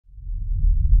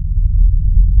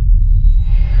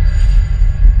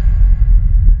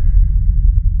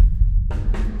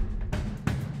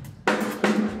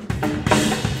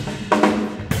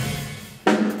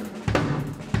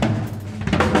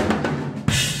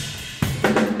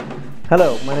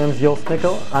Hello, my name is Jost.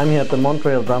 I'm here at the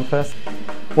Montreal Drumfest.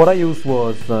 What I used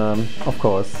was, of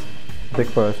course, big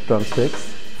Firth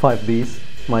drumsticks,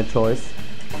 5Bs, my choice.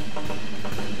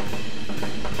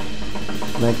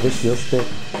 Make this your stick.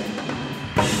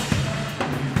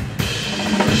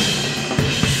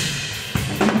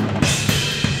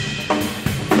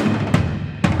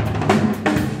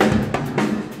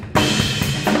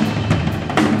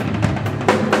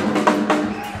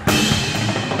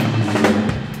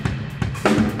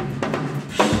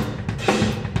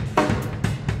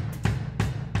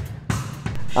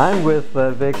 I'm with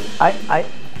Vic. I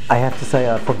have to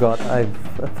say I forgot.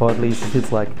 For at least it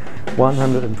feels like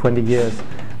 120 years.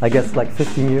 I guess like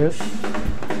 15 years,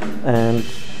 and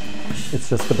it's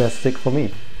just the best stick for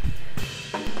me.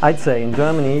 I'd say in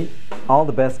Germany all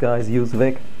the best guys use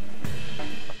Vic,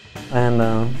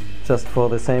 and just for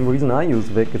the same reason I use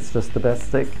Vic. It's just the best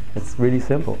stick. It's really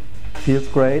simple. Feels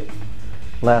great,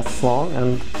 lasts long,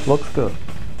 and looks good.